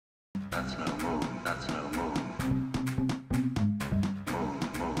That's no moon. That's no moon. Moon,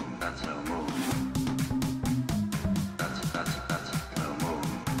 moon. That's no moon. That's no moon.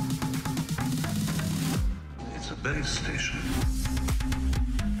 It's a base station.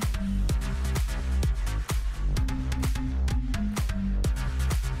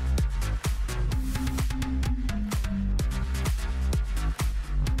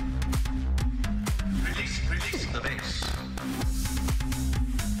 Release the base.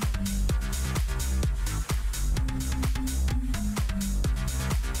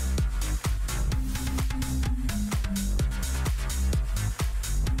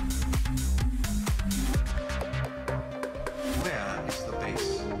 Where is the base?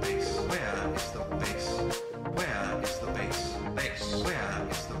 Base. Where is the base? Where is the base? Base. Where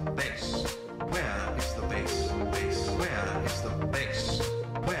is the base? Where is the base? Base. Where is the base?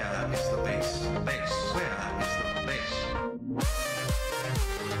 Where is the base? Base. Where is the base?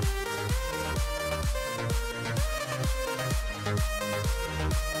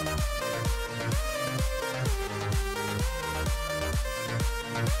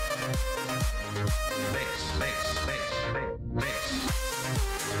 Base, base, base, base.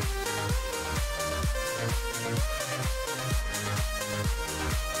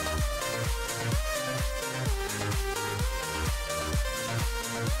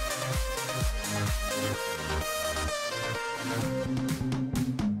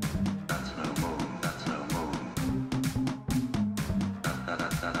 That's no moon. That's no moon. That's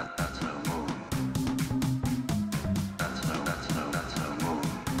no moon. That's no moon.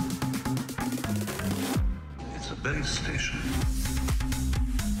 It's a base station.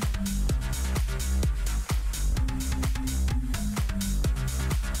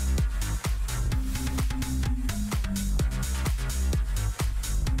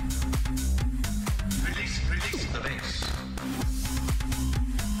 Release the base.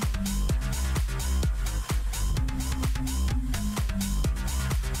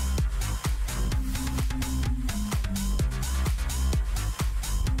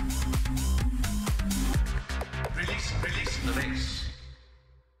 Release the base.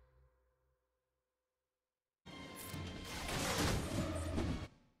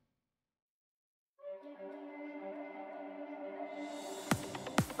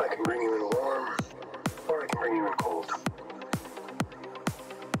 I can bring you in warm, or I can bring you in cold.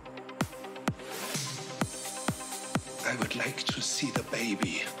 I would like to see the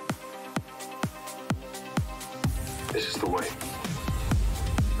baby. This is the way.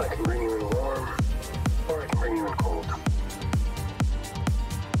 I can bring you in warm, or I can bring you in cold.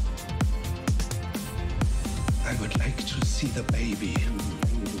 I would like to see the baby.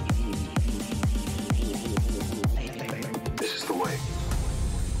 This is the way.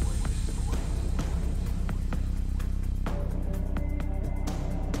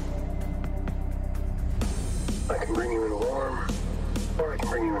 I can bring you in warm, or I can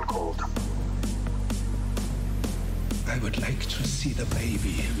bring you in cold. I would like to see the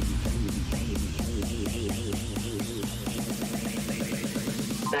baby.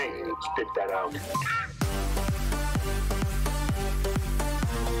 Hey, spit that out.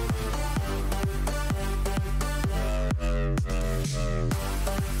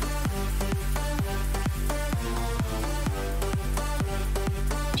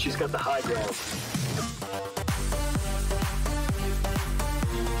 She's got the high ground.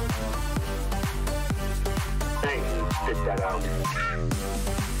 Hey, spit that out.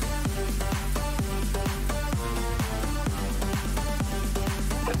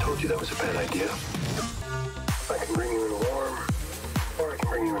 I told you that was a bad idea. I can bring you in warm, or I can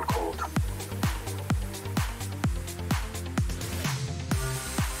bring you in cold.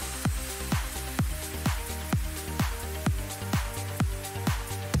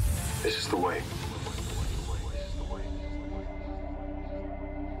 This is the way.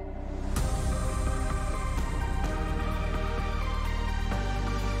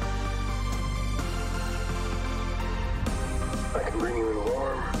 I can bring you in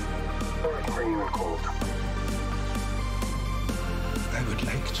warm, or I can bring you in cold. I would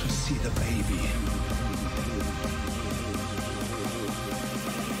like to see the baby.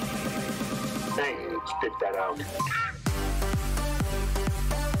 Hey, spit that out.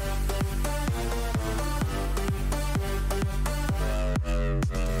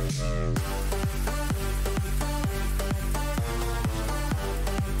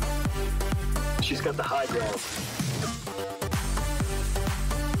 She's got the high ground.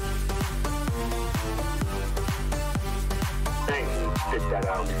 Hey, spit that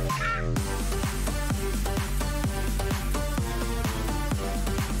out.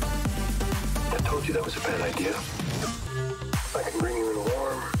 I told you that was a bad idea. I can bring you in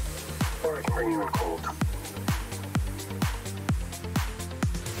warm,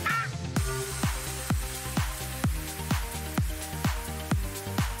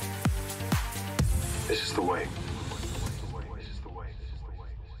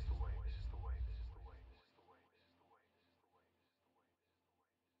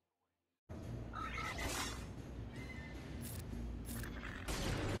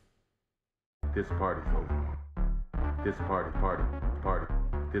 This party's over. This party's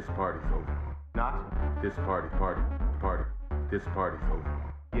over. Not This party's over. This party's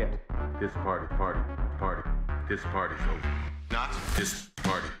over. yet. This party's over. Not This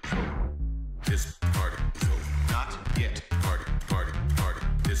party's over. This party's over. not yet. Party.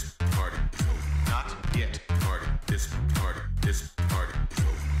 This party's over. Not yet. Party. This party is over.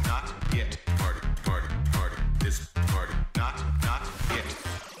 Not yet. Party. This party. Not yet.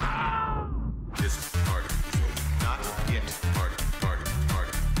 This party is over. Not yet. Party.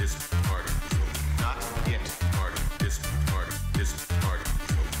 This party is over. Not yet. Party. This party is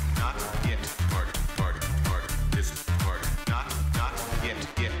over. Not yet. Party. This party. Not yet.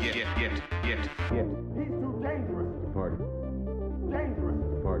 Yet. He's too dangerous. Party. Dangerous.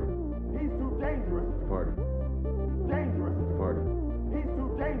 Party. He's too dangerous. Party. Dangerous. Party. He's too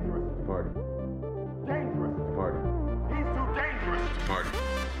dangerous. Party. Dangerous. Party. He's too dangerous. Party.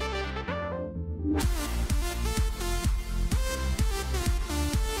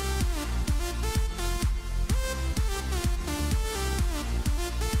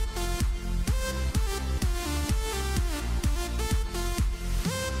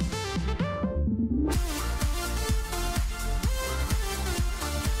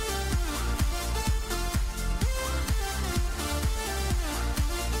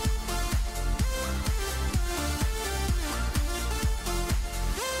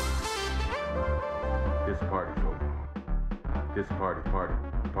 This party's over. This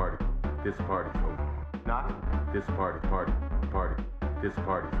party. This party's over. Not This party. This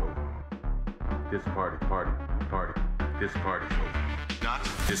party's over. This party. This party's over. not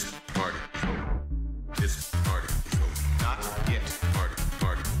This party's over. This party's over. not yet. Party.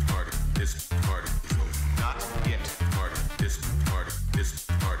 This party's over. Not yet. Party. This party is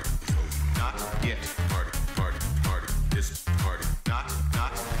over. Not yet. Party. This party. Not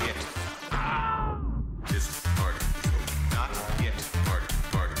yet. This party is over. Not yet. Party.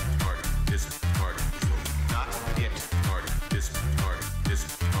 This party is over. Not yet. Party. This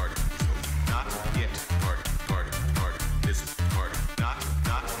party is over. Not yet. Party. This party. Not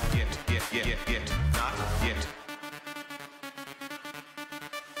yet. Yet. Not yet.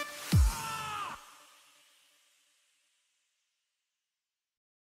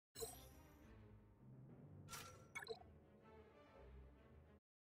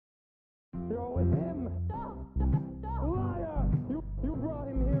 You're with him. Liar! You brought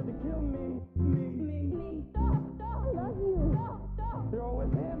him here to kill me.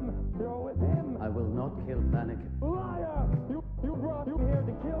 You're with him. I will not kill Anakin. Liar! You brought him here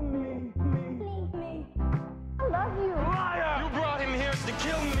to kill me. I love you. Liar! You brought him here to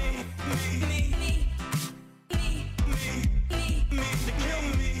kill me.